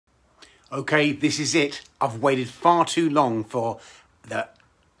Okay, this is it. I've waited far too long for the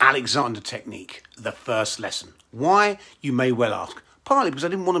Alexander technique, the first lesson. Why, you may well ask. Partly because I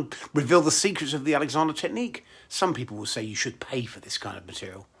didn't want to reveal the secrets of the Alexander technique. Some people will say you should pay for this kind of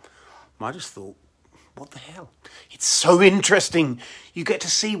material. I just thought, what the hell? It's so interesting. You get to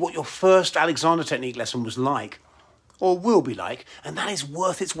see what your first Alexander technique lesson was like, or will be like, and that is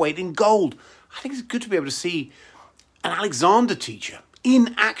worth its weight in gold. I think it's good to be able to see an Alexander teacher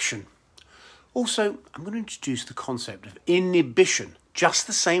in action. Also, I'm going to introduce the concept of inhibition, just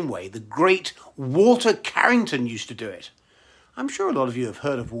the same way the great Walter Carrington used to do it. I'm sure a lot of you have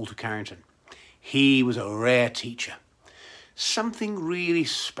heard of Walter Carrington. He was a rare teacher. Something really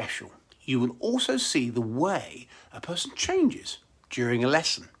special. You will also see the way a person changes during a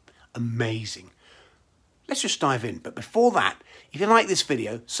lesson. Amazing. Let's just dive in. But before that, if you like this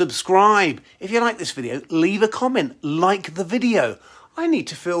video, subscribe. If you like this video, leave a comment. Like the video. I need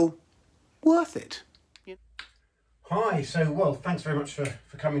to feel worth it. Hi, well, thanks very much for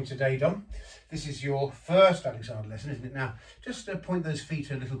coming today, Dom. This is your first Alexander lesson, isn't it? Now, just point those feet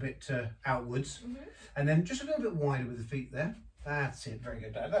a little bit outwards, and then just a little bit wider with the feet there. That's it, very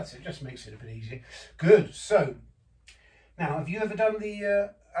good, Dad. That's it, just makes it a bit easier. Good, so, now, have you ever done the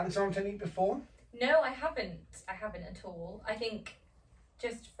Alexander technique before? No, I haven't at all. I think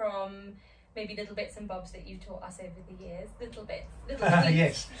just from maybe little bits and bobs that you've taught us over the years, little bits.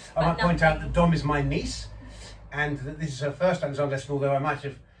 Yes, I might point out that Dom is my niece, and that this is her first Alexander lesson, although I might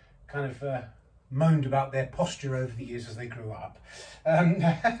have kind of moaned about their posture over the years as they grew up.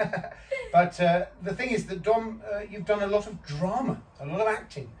 But the thing is that, Dom, you've done a lot of drama, a lot of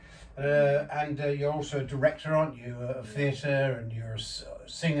acting, and you're also a director, aren't you, of theatre, and you're a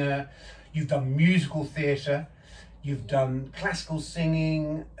singer. You've done musical theatre. You've done classical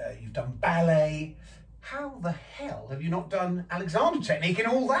singing, you've done ballet. How the hell have you not done Alexander technique and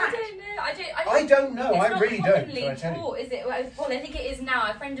all that? I don't know. I really don't. It's not taught, is it? Well, I think it is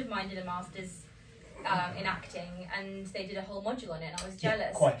now. A friend of mine did a master's in acting, and they did a whole module on it, and I was jealous.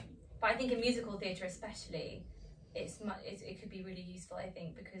 Yeah, quite. But I think in musical theatre especially, it could be really useful, I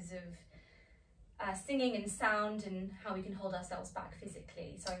think, because of singing and sound and how we can hold ourselves back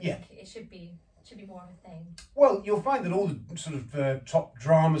physically. So I think it should be more of a thing. Well, you'll find that all the sort of top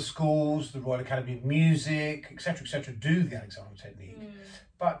drama schools, the Royal Academy of Music, etc., do the Alexander technique.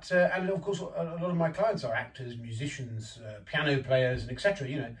 But and of course, a lot of my clients are actors, musicians, piano players, and etc.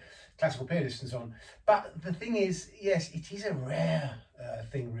 You know, classical pianists and so on. But the thing is, yes, it is a rare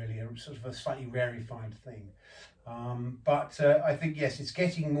thing, really, a sort of a slightly rarefied thing. But I think, yes, it's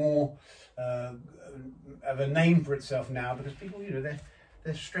getting more of a name for itself now, because people, you know,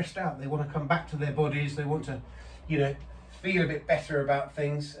 they're stressed out. They want to come back to their bodies. They want to, you know, feel a bit better about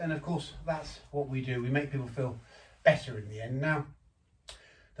things. And of course, that's what we do. We make people feel better in the end. Now,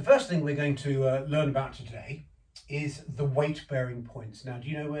 the first thing we're going to learn about today is the weight-bearing points. Now, do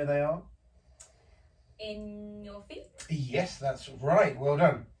you know where they are? In your feet? Yes, that's right. Well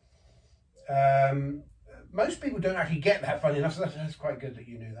done. Most people don't actually get that, funny enough, so that's quite good that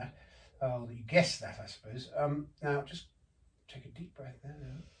you knew that. That you guessed that, I suppose. Now, just take a deep breath there.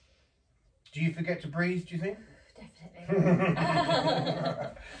 Do you forget to breathe, do you think? Definitely.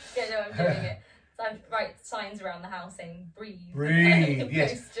 Yeah, no, I'm doing it. So I write signs around the house saying breathe. Breathe,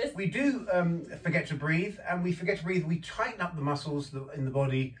 yes. We do forget to breathe, and we forget to breathe. We tighten up the muscles in the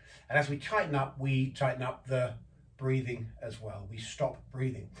body, and as we tighten up the breathing as well. We stop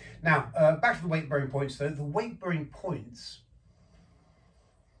breathing. Now, back to the weight-bearing points, though. The weight-bearing points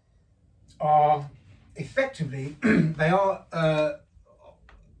are effectively, they are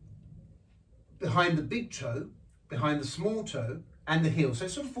behind the big toe, behind the small toe, and the heel. So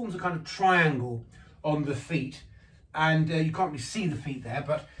it sort of forms a kind of triangle on the feet, and you can't really see the feet there,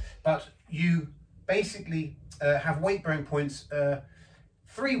 but you basically have weight-bearing points,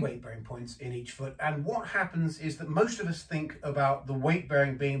 3 weight-bearing points in each foot. And what happens is that most of us think about the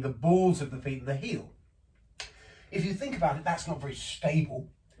weight-bearing being the balls of the feet and the heel. If you think about it, that's not very stable.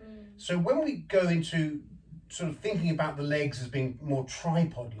 So when we go into sort of thinking about the legs as being more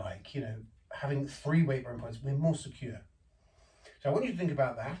tripod-like, you know, having 3 weight-bearing points, we're more secure. So I want you to think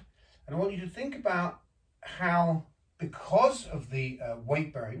about that, and I want you to think about how, because of the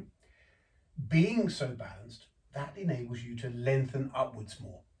weight-bearing being so balanced, that enables you to lengthen upwards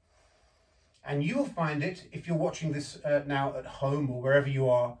more. And you will find it, if you're watching this now at home or wherever you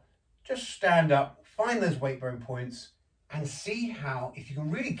are, just stand up, find those weight-bearing points, and see how, if you can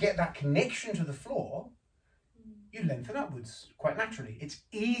really get that connection to the floor, you lengthen upwards quite naturally. It's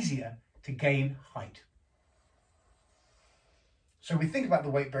easier to gain height. So we think about the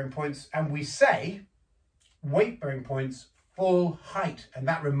weight-bearing points, and we say weight-bearing points full height. And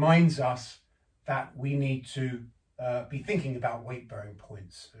that reminds us that we need to be thinking about weight-bearing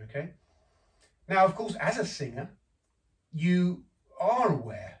points, okay? Now, of course, as a singer, you are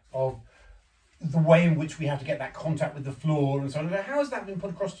aware of the way in which we have to get that contact with the floor and so on. How has that been put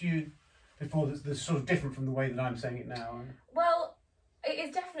across to you before that's sort of different from the way that I'm saying it now? Well, it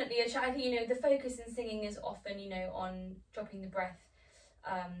is definitely a challenge. I think, you know, the focus in singing is often, you know, on dropping the breath,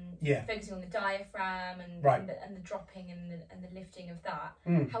 focusing on the diaphragm and, and the dropping and the lifting of that.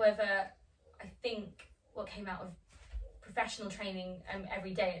 However, I think what came out of professional training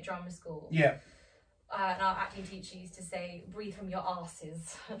every day at drama school. And our acting teacher used to say, breathe from your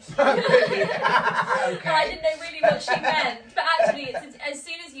arses. Okay. And I didn't know really what she meant. But actually, it's as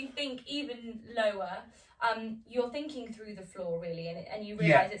soon as you think even lower, you're thinking through the floor, really. And you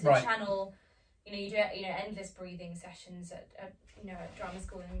realise it's a channel. You know, you do endless breathing sessions at drama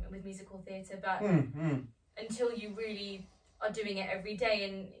school and with musical theatre. But until you really are doing it every day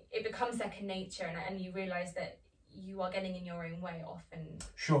and it becomes second nature and you realise that you are getting in your own way often.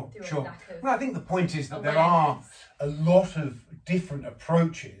 Sure. Well, I think the point is that there are a lot of different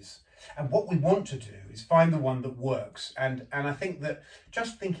approaches, and what we want to do is find the one that works. And I think that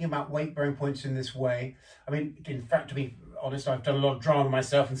just thinking about weight-bearing points in this way, I mean, in fact, to be honest, I've done a lot of drama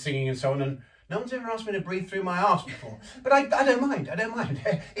myself and singing and so on, and no one's ever asked me to breathe through my arse before. But I don't mind.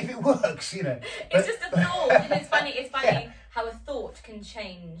 if it works, you know. It's just a thought. It's funny how a thought can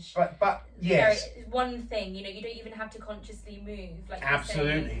change. But yes. One thing, you know, you don't even have to consciously move. Like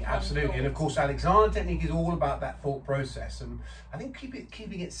absolutely. And of course, Alexander technique is all about that thought process. And I think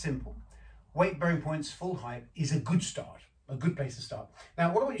keeping it simple. Weight-bearing points, full height is a good start, a good place to start.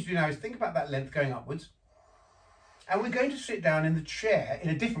 Now, what I want you to do now is think about that length going upwards. And we're going to sit down in the chair in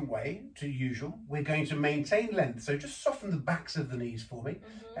a different way to usual. We're going to maintain length. So just soften the backs of the knees for me.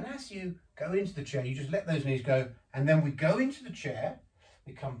 And as you go into the chair, you just let those knees go. And then we go into the chair.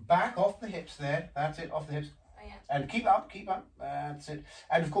 We come back off the hips there. That's it, off the hips. And keep up. That's it.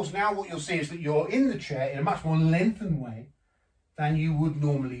 And of course, now what you'll see is that you're in the chair in a much more lengthened way than you would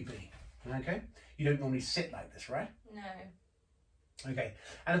normally be. Okay? You don't normally sit like this, right? No. Okay,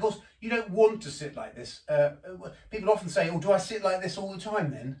 and of course, you don't want to sit like this. People often say, oh, do I sit like this all the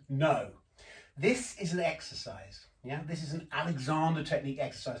time then? No. This is an exercise, This is an Alexander technique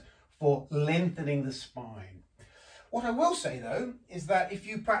exercise for lengthening the spine. What I will say, though, is that if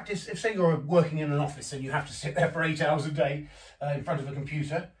you practice, if say you're working in an office and you have to sit there for 8 hours a day in front of a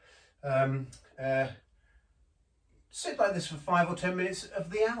computer, sit like this for 5 or 10 minutes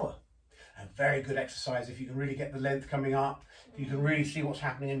of the hour. A very good exercise if you can really get the length coming up. You can really see what's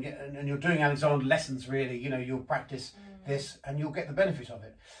happening and you're doing Alexander lessons really, you'll practice this and you'll get the benefit of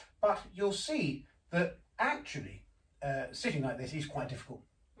it. But you'll see that actually sitting like this is quite difficult.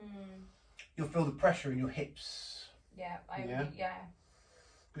 You'll feel the pressure in your hips.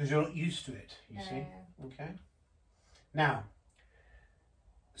 Because you're not used to it, you see. Okay. Now,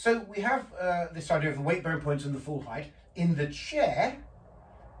 so we have this idea of the weight-bearing points and the full height. In the chair,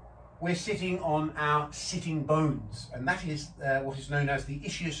 we're sitting on our sitting bones, and that is what is known as the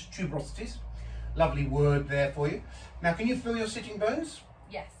ischius tuberosities. Lovely word there for you. Now, can you feel your sitting bones?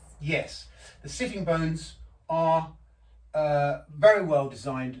 Yes. Yes. The sitting bones are very well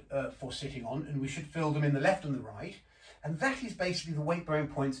designed for sitting on, and we should feel them in the left and the right. And that is basically the weight-bearing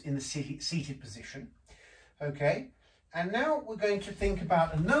points in the seated position. Okay. And now we're going to think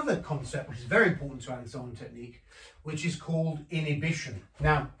about another concept which is very important to Alexander technique, which is called inhibition.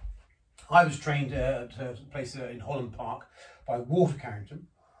 Now, I was trained at a place in Holland Park by Carrington.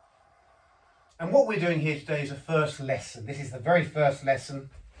 And what we're doing here today is a first lesson. This is the very first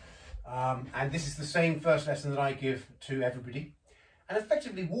lesson. And this is the same first lesson that I give to everybody. And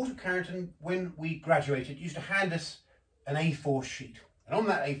effectively, Carrington, when we graduated, used to hand us an A4 sheet. And on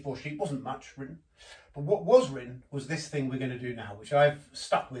that A4 sheet wasn't much written. But what was written was this thing we're going to do now, which I've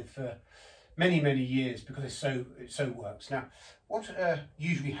stuck with for many, many years because it so works. Now, what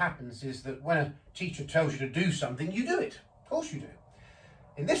usually happens is that when a teacher tells you to do something, you do it. Of course you do.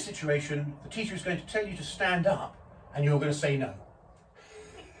 In this situation, the teacher is going to tell you to stand up and you're going to say no.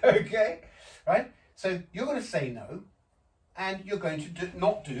 Okay? Right? So you're going to say no and you're going to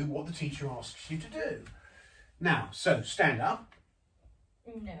not do what the teacher asks you to do. Now, so stand up.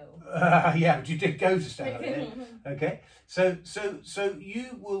 No. Yeah, but you did go to stand up there. Okay, so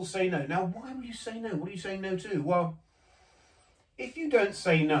you will say no. Now, why will you say no? What are you saying no to? Well, if you don't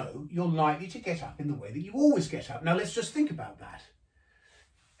say no, you're likely to get up in the way that you always get up. Now, let's just think about that.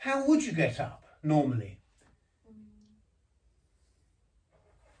 How would you get up normally?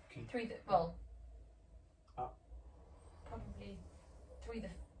 Through the probably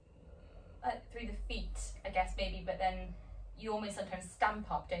through the feet, I guess maybe, but then you almost sometimes stamp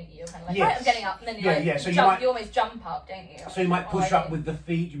up, don't you? You're kind of like, right, I'm getting up, and then you almost jump up, don't you? So you might push up with the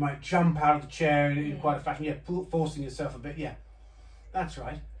feet, you might jump out of the chair in quite a fashion, forcing yourself a bit, That's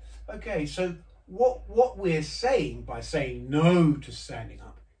right. Okay, so what we're saying by saying no to standing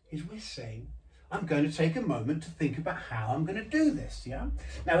up is we're saying, I'm going to take a moment to think about how I'm going to do this, Now,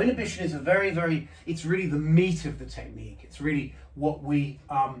 inhibition is it's really the meat of the technique. It's really what we,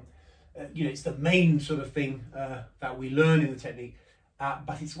 it's the main sort of thing that we learn in the technique.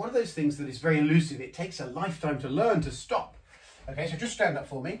 But it's one of those things that is very elusive. It takes a lifetime to learn to stop. Okay, so just stand up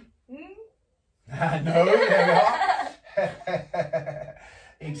for me. No, there we are.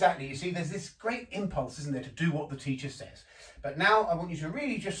 Exactly. You see, there's this great impulse, isn't there, to do what the teacher says. But now I want you to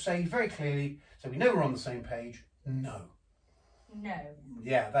really just say very clearly, so we know we're on the same page, no. No.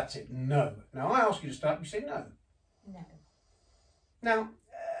 Yeah, that's it, no. Now I ask you to start, you say no. No. Now,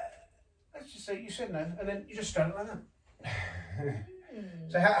 let's just say you said no, and then you just start it like that.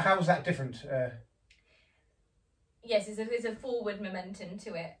 So how was that different? Yes, there's a forward momentum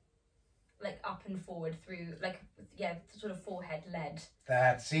to it. Like up and forward through, sort of forehead led.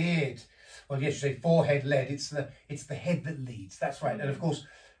 That's it. Well, yes, you say forehead led. It's the head that leads. That's right. And of course,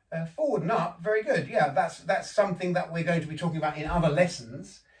 forward and up. Very good. Yeah, that's something that we're going to be talking about in other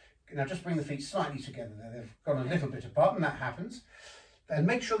lessons. Now, just bring the feet slightly together. There, they've gone a little bit apart, and that happens. And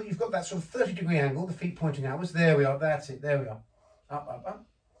make sure that you've got that sort of 30-degree angle. The feet pointing outwards. There we are. That's it. There we are. Up, up, up.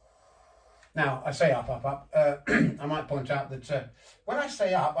 Now, I say up, up, up. I might point out that when I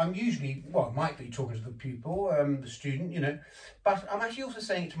say up, I'm usually, I might be talking to the pupil, the student, but I'm actually also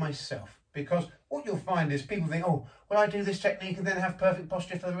saying it to myself, because what you'll find is people think, oh, well, I do this technique and then have perfect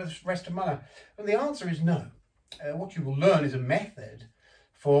posture for the rest of my life. And the answer is no. What you will learn is a method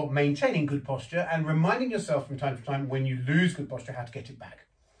for maintaining good posture and reminding yourself from time to time when you lose good posture how to get it back.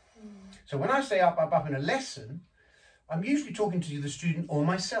 So when I say up, up, up in a lesson, I'm usually talking to the student or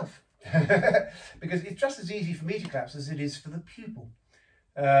myself. Because it's just as easy for me to collapse as it is for the pupil.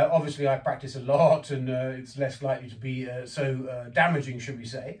 Obviously I practice a lot and it's less likely to be so damaging, should we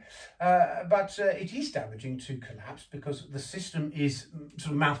say, but it is damaging to collapse because the system is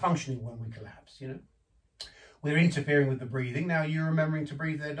sort of malfunctioning when we collapse, We're interfering with the breathing. Now, are you remembering to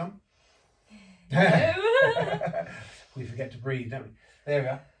breathe there, Dom? No. We forget to breathe, don't we? There we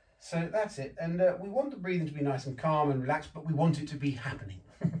are. So that's it. And we want the breathing to be nice and calm and relaxed, but we want it to be happening.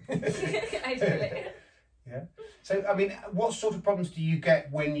 Ideally. Yeah. So, I mean, what sort of problems do you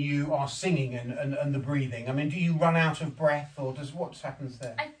get when you are singing and the breathing? I mean, do you run out of breath, or what happens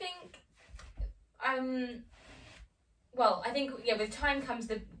there? I think, with time comes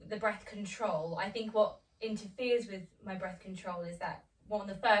the breath control. I think what interferes with my breath control is that on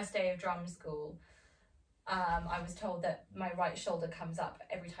the first day of drum school, I was told that my right shoulder comes up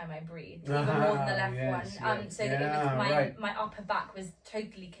every time I breathe, even more than the left one. So that it was my upper back was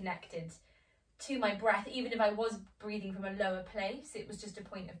totally connected to my breath, even if I was breathing from a lower place. It was just a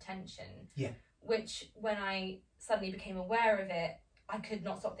point of tension. Yeah. Which, when I suddenly became aware of it, I could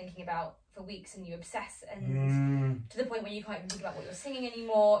not stop thinking about for weeks, and you obsess, and to the point where you can't even think about what you're singing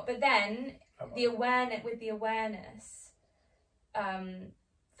anymore. But then the awareness,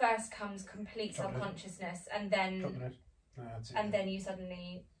 first comes complete self-consciousness, and then you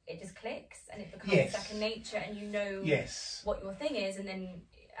suddenly, it just clicks and it becomes second nature, and you know what your thing is, and then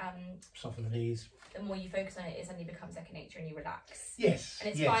soften the knees. The more you focus on it, it suddenly becomes second nature and you relax. Yes.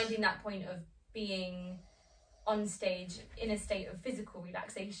 And it's finding that point of being on stage in a state of physical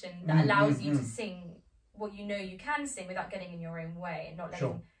relaxation that allows you to sing what you know you can sing without getting in your own way and not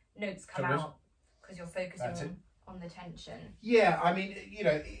letting notes come out because you're focusing on the tension. Yeah, I mean,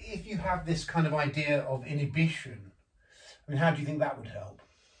 if you have this kind of idea of inhibition, I mean, how do you think that would help?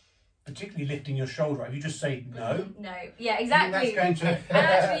 Particularly lifting your shoulder. If you just say no. No. Yeah, exactly. That's going to... And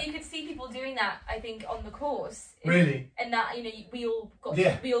actually, you could see people doing that, I think, on the course. Really? And that, we all got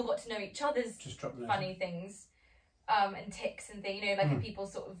to know each other's funny things, and tics and things. If people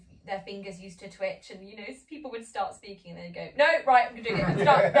sort of, their fingers used to twitch, and people would start speaking and they'd go, no, right, I'm doing it.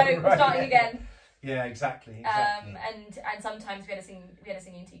 I'm starting again. Yeah, exactly. And sometimes we had a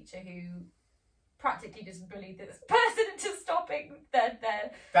singing teacher who practically just bullied this person into stopping their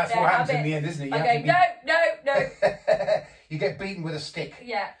That's their what happens habit. in the end, isn't it? No. You get beaten with a stick.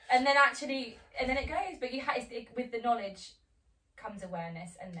 Yeah, and then it goes. But with the knowledge comes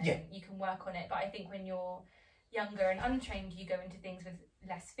awareness, and then you can work on it. But I think when you're younger and untrained, you go into things with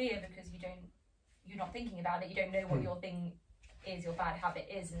less fear because you're not thinking about it. You don't know what your thing is, your bad habit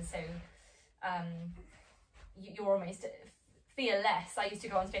is, and so you're almost fear less. I used to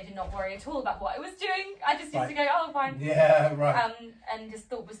go on stage and not worry at all about what I was doing. I just used to go, oh, fine. Yeah, right. And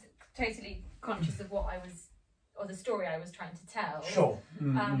just was totally conscious of what I was, or the story I was trying to tell. Sure.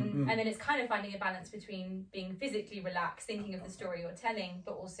 And then it's kind of finding a balance between being physically relaxed, thinking of the story you're telling,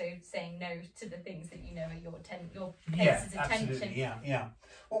 but also saying no to the things that you know are your places of absolutely. attention. Yeah.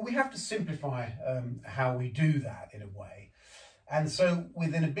 Well, we have to simplify how we do that in a way. And so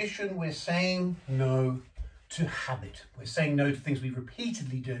with inhibition, we're saying no to habit. We're saying no to things we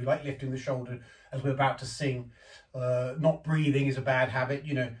repeatedly do, like lifting the shoulder as we're about to sing. Not breathing is a bad habit,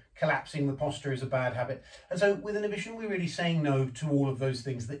 you know, collapsing the posture is a bad habit. And so with inhibition, we're really saying no to all of those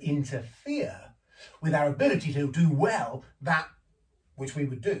things that interfere with our ability to do well that which we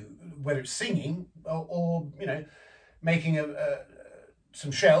would do, whether it's singing or you know, making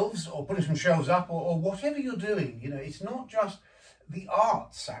some shelves or putting some shelves up or whatever you're doing. You know, it's not just the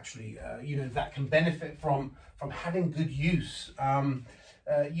arts actually, you know, that can benefit from having good use.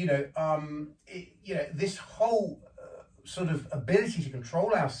 This whole sort of ability to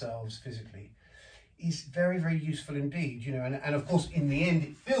control ourselves physically is very, very useful indeed, you know, and of course in the end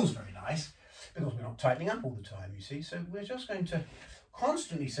it feels very nice because we're not tightening up all the time, you see. So we're just going to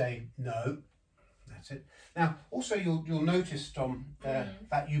constantly say no. That's it. Now also you'll notice, Tom,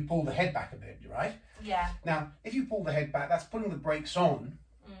 that you pull the head back a bit, right? Yeah. Now if you pull the head back, that's putting the brakes on.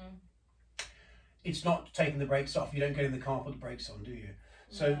 It's not taking the brakes off. You don't get in the car, put the brakes on, do you?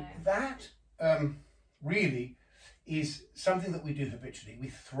 So that really is something that we do habitually. We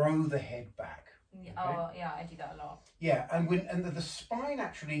throw the head back. Okay? Oh, yeah, I do that a lot. Yeah, and the spine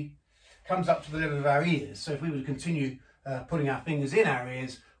actually comes up to the level of our ears. So if we were to continue putting our fingers in our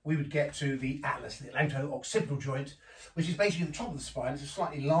ears, we would get to the atlas, the atlanto-occipital joint, which is basically the top of the spine. It's a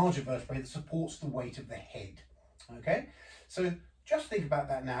slightly larger vertebrae that supports the weight of the head. Okay, so just think about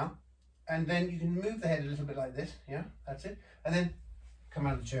that now. And then you can move the head a little bit like this, yeah, that's it. And then come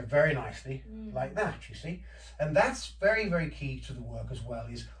out of the chair very nicely, like that, you see. And that's very, very key to the work as well,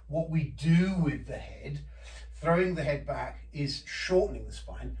 is what we do with the head. Throwing the head back is shortening the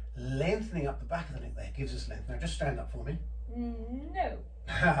spine, lengthening up the back of the neck there gives us length. Now just stand up for me. No.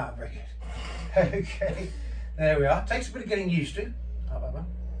 Very good. Okay, there we are. Takes a bit of getting used to.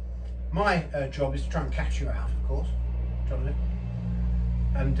 My job is to try and catch you out, of course.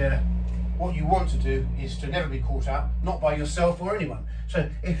 And what you want to do is to never be caught out, not by yourself or anyone. So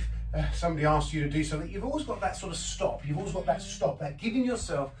if somebody asks you to do something, you've always got that sort of stop. You've always got that stop, that giving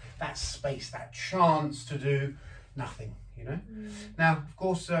yourself that space, that chance to do nothing, you know. Now, of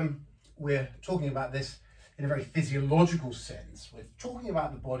course, we're talking about this in a very physiological sense. We're talking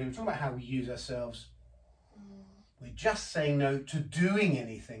about the body, we're talking about how we use ourselves. We're just saying no to doing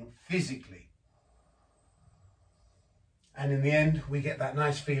anything physically. And in the end, we get that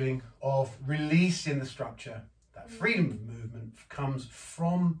nice feeling of release in the structure. That freedom of movement comes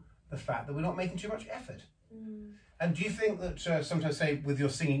from the fact that we're not making too much effort. And do you think that sometimes, say, with your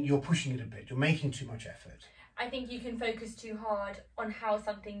singing, you're pushing it a bit, you're making too much effort? I think you can focus too hard on how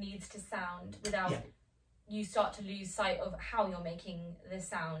something needs to sound without you start to lose sight of how you're making the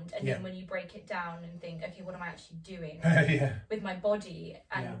sound. And then when you break it down and think, okay, what am I actually doing with my body,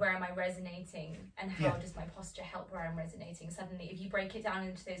 and where am I resonating, and how does my posture help where I'm resonating? Suddenly, if you break it down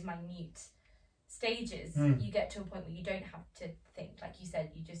into those minute stages, you get to a point where you don't have to think, like you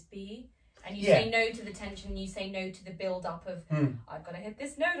said, you just be. And you say no to the tension, you say no to the build-up of, I've got to hit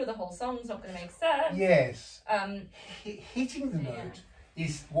this note or the whole song's not going to make sense. Yes. Hitting the note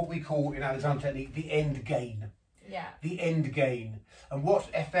is what we call, in Alexander technique, the end gain. Yeah. The end gain. And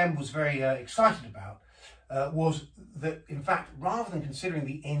what FM was very excited about was that, in fact, rather than considering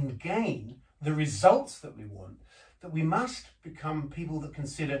the end gain, the results that we want, that we must become people that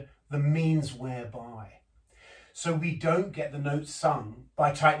consider the means whereby. So we don't get the notes sung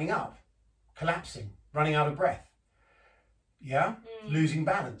by tightening up, collapsing, running out of breath, losing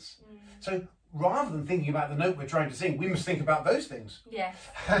balance. So rather than thinking about the note we're trying to sing, we must think about those things. Yes,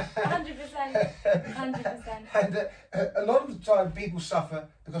 100%, 100%. And a lot of the time people suffer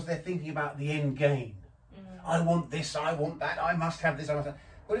because they're thinking about the end game. I want this, I want that, I must have this, I must have that.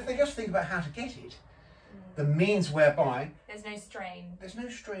 But if they just think about how to get it, the means whereby... There's no strain. There's no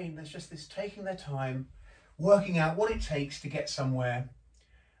strain, there's just this taking their time, working out what it takes to get somewhere.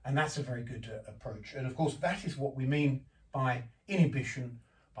 And that's a very good approach. And of course, that is what we mean by inhibition,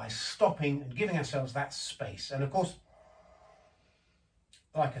 by stopping and giving ourselves that space. And of course,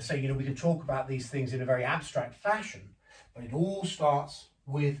 like I say, you know, we can talk about these things in a very abstract fashion, but it all starts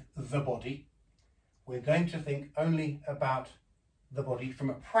with the body. We're going to think only about the body from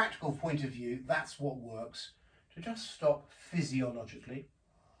a practical point of view. That's what works. To just stop physiologically.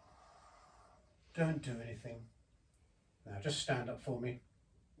 Don't do anything. Now just stand up for me.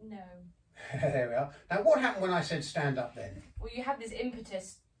 No. There we are. Now what happened when I said stand up then? Well, you have this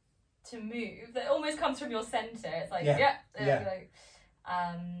impetus to move that almost comes from your centre. It's like, and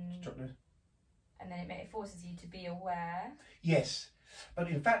then it forces you to be aware. Yes, but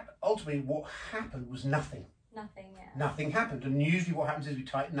in fact, ultimately what happened was nothing. Nothing, yeah. Nothing happened, and usually what happens is we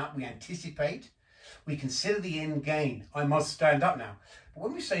tighten up, we anticipate, we consider the end gain. I must stand up now. But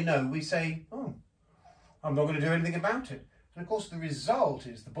when we say no, we say, oh, I'm not going to do anything about it. And of course the result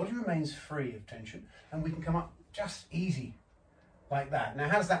is the body remains free of tension and we can come up just easy like that. Now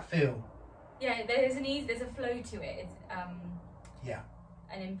how does that feel? Yeah, there's a flow to it. It's, yeah.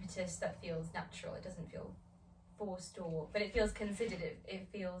 An impetus that feels natural. It doesn't feel forced but it feels considered. It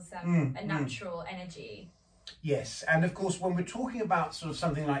feels a natural energy. Yes, and of course when we're talking about sort of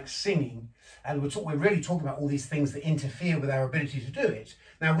something like singing, and we're really talking about all these things that interfere with our ability to do it.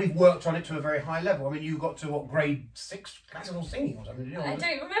 Now we've worked on it to a very high level. I mean, you got to what, grade 6 classical singing or something? I don't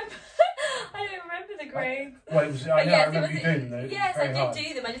remember. I don't remember the grades. Well, it was. I remember you doing them. Yes, I did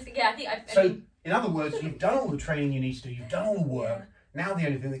do them. I just in other words, you've done all the training you need to do. You've done all the work. Yeah. Now the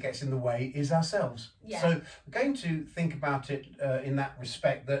only thing that gets in the way is ourselves. Yeah. So we're going to think about it in that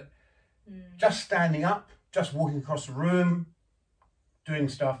respect, that just standing up, just walking across the room, doing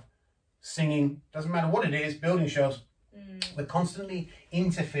stuff, singing, doesn't matter what it is, building shelves, we're constantly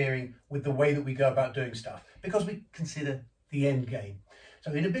interfering with the way that we go about doing stuff because we consider the end game.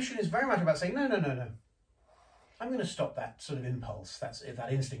 So inhibition is very much about saying, no. I'm going to stop that sort of impulse, that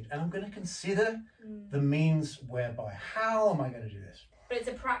instinct, and I'm going to consider the means whereby. How am I going to do this? But it's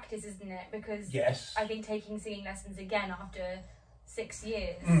a practice, isn't it? Because yes. I think taking singing lessons again after 6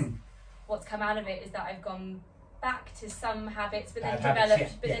 years, what's come out of it is that I've gone back to some habits, but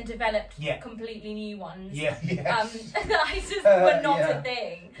then developed completely new ones. Yeah, yes. That I just were not a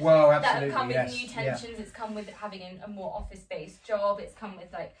thing. Well, absolutely. That have come with new tensions. It's come with having a more office-based job. It's come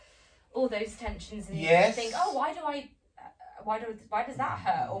with like all those tensions, and you think, oh, why does that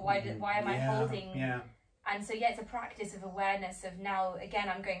hurt, or why am I holding? Yeah. And so it's a practice of awareness of now again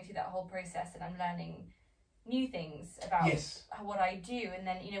I'm going through that whole process and I'm learning new things about what I do, and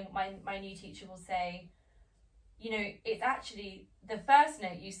then my new teacher will say, it's actually the first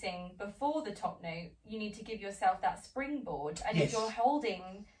note you sing before the top note. You need to give yourself that springboard, and if you're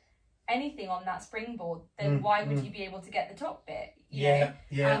holding anything on that springboard, then why would you be able to get the top bit?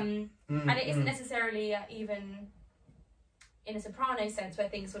 And it isn't necessarily even in a soprano sense where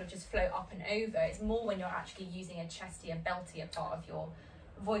things sort of just float up and over. It's more when you're actually using a chestier, beltier part of your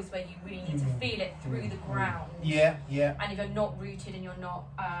voice where you really need to feel it through the ground. Yeah. And if you're not rooted and you're not,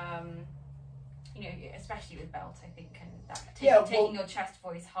 especially with belt, I think, and that taking your chest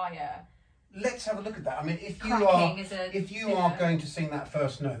voice higher. Let's have a look at that. I mean, if you are going to sing that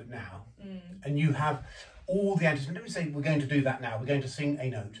first note now, and you have all the anticipation, let me say we're going to do that now. We're going to sing a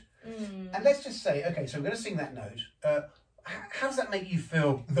note, and let's just say, okay, so we're going to sing that note. How does that make you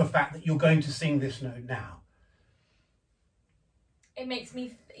feel? The fact that you're going to sing this note now. It makes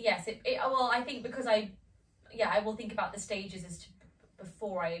me well, I think because I will think about the stages as to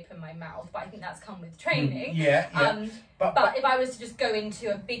before I open my mouth, but I think that's come with training. But if I was to just go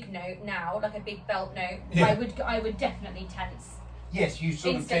into a big note now, like a big belt note, I would definitely tense. Yes, you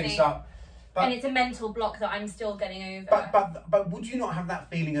sort of tense up. But, and it's a mental block that I'm still getting over. But would you not have that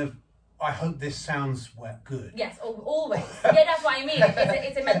feeling of, I hope this sounds good? Yes, always. Yeah, that's what I mean.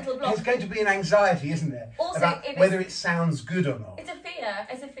 It's a mental block. There's going to be an anxiety, isn't there? Also, about whether it sounds good or not. It's a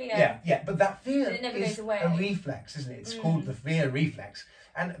fear. Yeah, but that fear it never is goes away. A reflex, isn't it? It's called the fear reflex.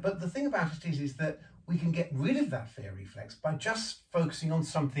 But the thing about it is that we can get rid of that fear reflex by just focusing on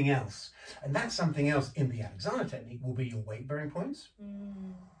something else. And that something else in the Alexander technique will be your weight-bearing points,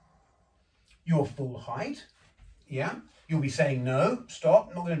 your full height. Yeah, you'll be saying no, stop,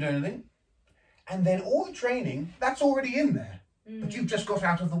 I'm not going to do anything. And then all the training, that's already in there, but you've just got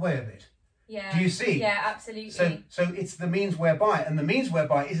out of the way of it. Yeah. Do you see? Yeah, absolutely. So it's the means whereby, and the means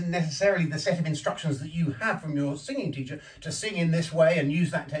whereby isn't necessarily the set of instructions that you have from your singing teacher to sing in this way and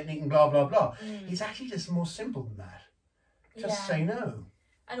use that technique and blah, blah, blah. It's actually just more simple than that. Just say no.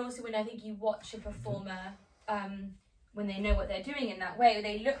 And also when I think you watch a performer, when they know what they're doing in that way,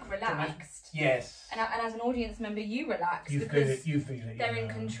 they look relaxed. Yes. And as an audience member, you relax. You feel it. They're in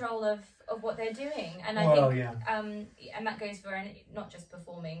control of what they're doing. And I think, and that goes for not just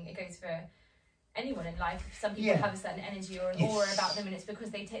performing, it goes for anyone in life. Some people have a certain energy or an aura about them, and it's because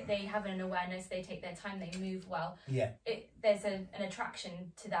they have an awareness, they take their time, they move well. Yeah. There's an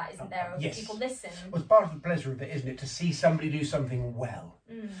attraction to that, isn't there? Or people listen. Well, it's part of the pleasure of it, isn't it? To see somebody do something well.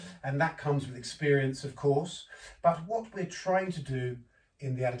 And that comes with experience, of course. But what we're trying to do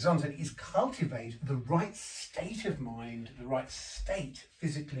in the Alexander technique is cultivate the right state of mind, the right state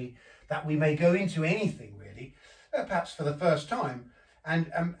physically that we may go into anything really, perhaps for the first time.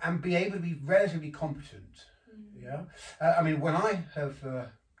 and be able to be relatively competent. Yeah, I mean, when I have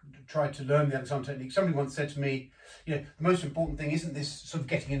tried to learn the Alexander technique, somebody once said to me, you know, the most important thing isn't this sort of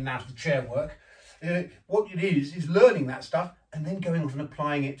getting in and out of the chair work. What it is learning that stuff and then going off and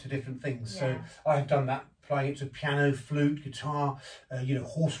applying it to different things. Yeah. So I've done that, applying it to piano, flute, guitar, you know,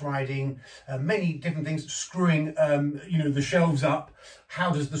 horse riding, many different things, screwing, you know, the shelves up. How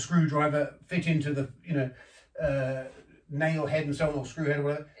does the screwdriver fit into the, you know, nail head and so on, or screw head or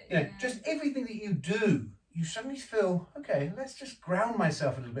whatever. You know, just everything that you do, you suddenly feel, okay, let's just ground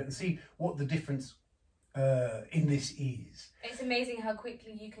myself a little bit and see what the difference in this is. It's amazing how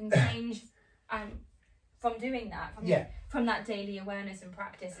quickly you can change from doing that, from that daily awareness and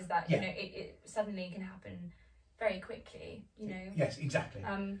practice, is that, you know, it suddenly can happen very quickly, you know. Yes, exactly.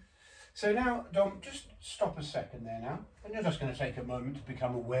 So now, Dom, just stop a second there now, and you're just going to take a moment to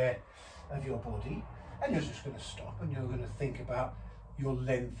become aware of your body, and you're just going to stop and you're going to think about your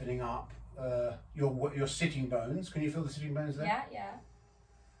lengthening up, your sitting bones. Can you feel the sitting bones there? Yeah, yeah.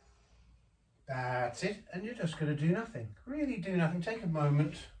 That's it, and you're just going to do nothing. Really do nothing. Take a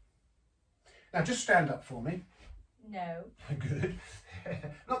moment. Now just stand up for me. No. Good.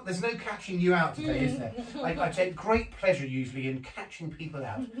 Look, there's no catching you out today, is there? I take great pleasure usually in catching people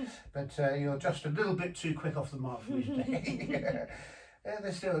out, but you're just a little bit too quick off the mark for me today.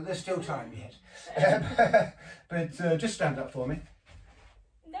 There's still time yet. But just stand up for me.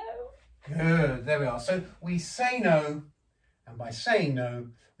 No. Good, there we are. So we say no, and by saying no,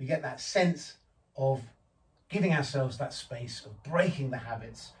 we get that sense of giving ourselves that space, of breaking the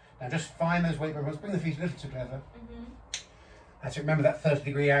habits. Now just find those weight movements, bring the feet a little together. That's it, remember that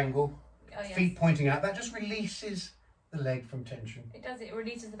 30-degree angle, feet pointing out, that just releases the leg from tension. It does, it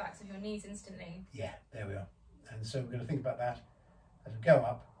releases the backs of your knees instantly. Yeah, there we are. And so we're going to think about that as we go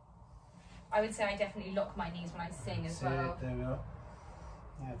up. I would say I definitely lock my knees when I sing as well. There we are.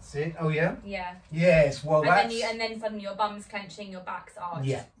 That's it. Oh yeah? Yeah. Yes, well that's... And then suddenly your bum's clenching, your back's arched.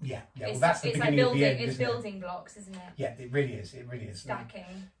 Yeah. Well, that's the beginning of the end, it's building blocks, isn't it? Yeah, it really is. It really is.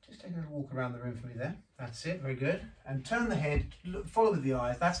 Stacking. Just take a little walk around the room for me there. That's it. Very good. And turn the head. Look, follow with the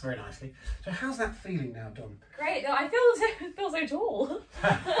eyes. That's very nicely. So how's that feeling now, Dom? Great. I feel so tall.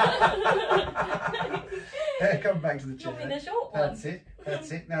 Come back to the chair. Not in a short one. That's it.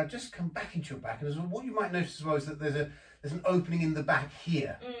 That's it. Now just come back into your back. And what you might notice as well is that there's an opening in the back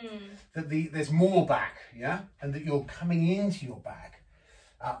here. That there's more back, yeah, and that you're coming into your back.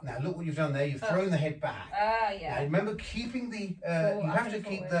 Now look what you've done there. You've thrown the head back. Yeah. Now remember, keeping the you have to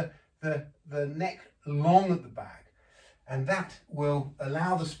keep the neck long at the back, and that will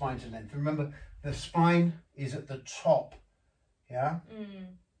allow the spine to lengthen. Remember, the spine is at the top, yeah,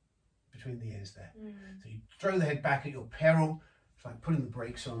 between the ears there. So you throw the head back at your peril. It's like putting the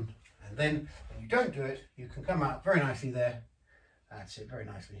brakes on, and then when you don't do it, you can come out very nicely there. That's it, very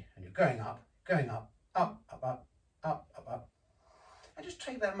nicely, and you're going up, up, up, up, up, up, up, up. And just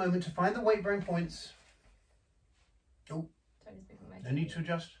take that moment to find the weight bearing points. Oh, no need to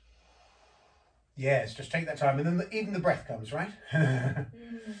adjust. Yes, just take that time, and then even the breath comes, right?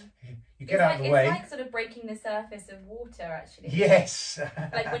 You get out of the way. It's like sort of breaking the surface of water, actually. Yes.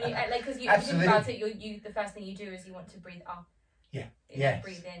 Like when you, like, because you think about it, the first thing you do is you want to breathe up. Yeah. Yes.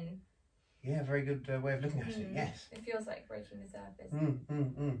 Breathe in. Yeah, very good way of looking at it, yes. It feels like breaking the surface.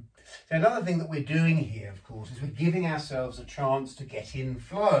 So another thing that we're doing here, of course, is we're giving ourselves a chance to get in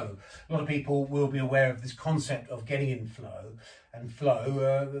flow. A lot of people will be aware of this concept of getting in flow. And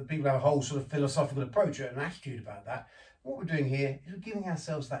flow, people have a whole sort of philosophical approach and attitude about that. What we're doing here is we're giving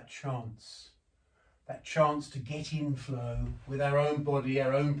ourselves that chance to get in flow with our own body,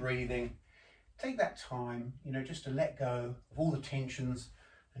 our own breathing. Take that time, you know, just to let go of all the tensions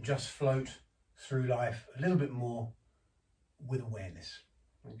and just float through life a little bit more with awareness.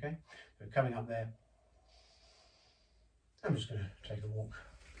 Okay, so coming up there, I'm just going to take a walk.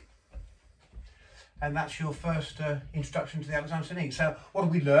 And that's your first introduction to the Alexander technique. So what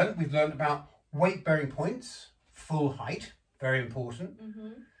have we learned? We've learned about weight bearing points, full height, very important.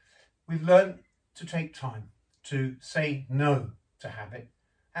 We've learned to take time, to say no to habit,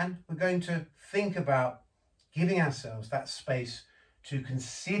 and we're going to think about giving ourselves that space to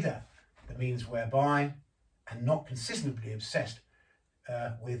consider the means whereby, and not consistently obsessed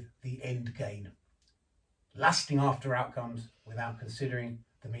with the end gain. Lusting after outcomes without considering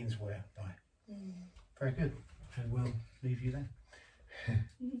the means whereby. Very good. And we'll leave you there.